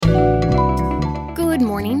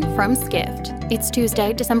morning from Skift. It's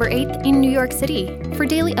Tuesday, December 8th in New York City. For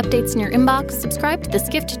daily updates in your inbox, subscribe to the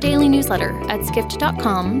Skift Daily newsletter at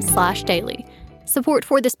skift.com/daily. Support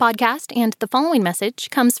for this podcast and the following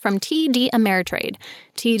message comes from TD Ameritrade.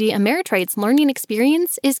 TD Ameritrade's learning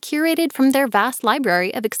experience is curated from their vast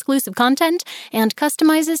library of exclusive content and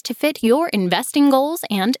customizes to fit your investing goals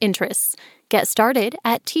and interests. Get started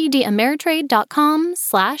at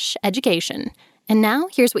tdameritrade.com/education. And now,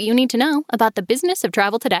 here's what you need to know about the business of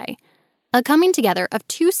travel today. A coming together of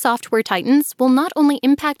two software titans will not only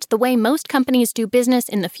impact the way most companies do business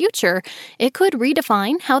in the future, it could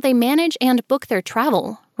redefine how they manage and book their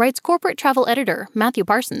travel, writes corporate travel editor Matthew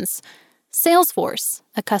Parsons. Salesforce,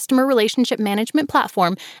 a customer relationship management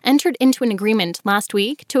platform, entered into an agreement last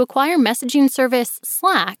week to acquire messaging service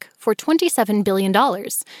Slack for $27 billion.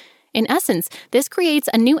 In essence, this creates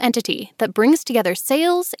a new entity that brings together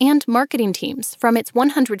sales and marketing teams from its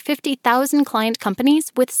 150,000 client companies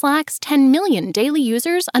with Slack's 10 million daily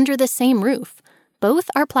users under the same roof. Both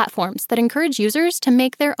are platforms that encourage users to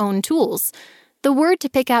make their own tools. The word to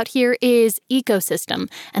pick out here is ecosystem,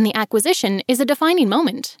 and the acquisition is a defining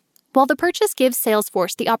moment. While the purchase gives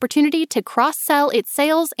Salesforce the opportunity to cross-sell its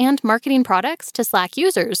sales and marketing products to Slack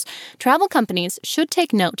users, travel companies should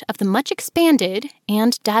take note of the much-expanded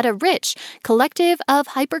and data-rich collective of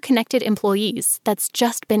hyper-connected employees that's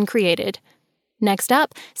just been created. Next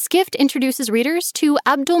up, Skift introduces readers to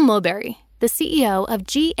Abdul Moberry, the CEO of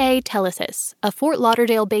GA Telesis, a Fort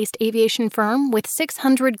Lauderdale-based aviation firm with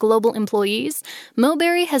 600 global employees.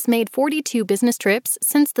 Moberry has made 42 business trips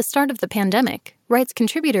since the start of the pandemic, writes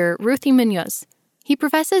contributor Ruthie Munoz. He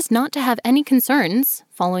professes not to have any concerns,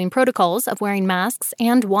 following protocols of wearing masks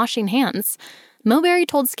and washing hands. Moberry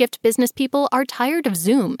told Skift business people are tired of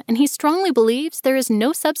Zoom, and he strongly believes there is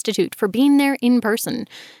no substitute for being there in person.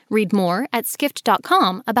 Read more at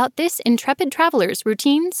skift.com about this intrepid traveler's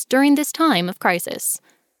routines during this time of crisis.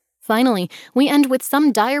 Finally, we end with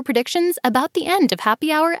some dire predictions about the end of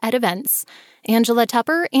happy hour at events. Angela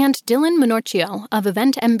Tupper and Dylan Menorchio of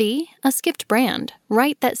EventMB, a Skift brand,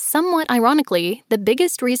 write that somewhat ironically, the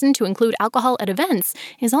biggest reason to include alcohol at events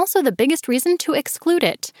is also the biggest reason to exclude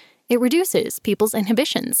it. It reduces people's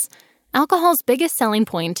inhibitions. Alcohol's biggest selling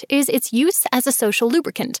point is its use as a social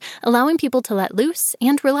lubricant, allowing people to let loose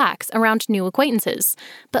and relax around new acquaintances.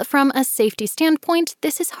 But from a safety standpoint,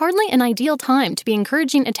 this is hardly an ideal time to be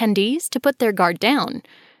encouraging attendees to put their guard down.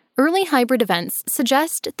 Early hybrid events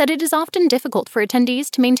suggest that it is often difficult for attendees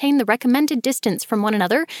to maintain the recommended distance from one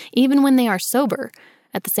another even when they are sober.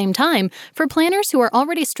 At the same time, for planners who are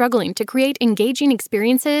already struggling to create engaging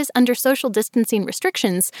experiences under social distancing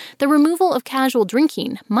restrictions, the removal of casual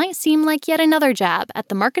drinking might seem like yet another jab at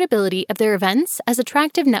the marketability of their events as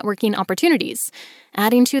attractive networking opportunities.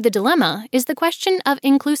 Adding to the dilemma is the question of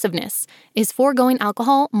inclusiveness. Is foregoing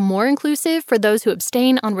alcohol more inclusive for those who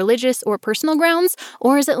abstain on religious or personal grounds,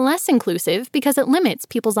 or is it less inclusive because it limits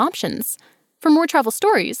people's options? For more travel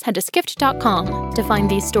stories, head to skift.com. To find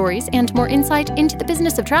these stories and more insight into the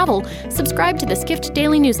business of travel, subscribe to the Skift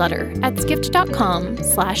Daily newsletter at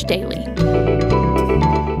skift.com/daily.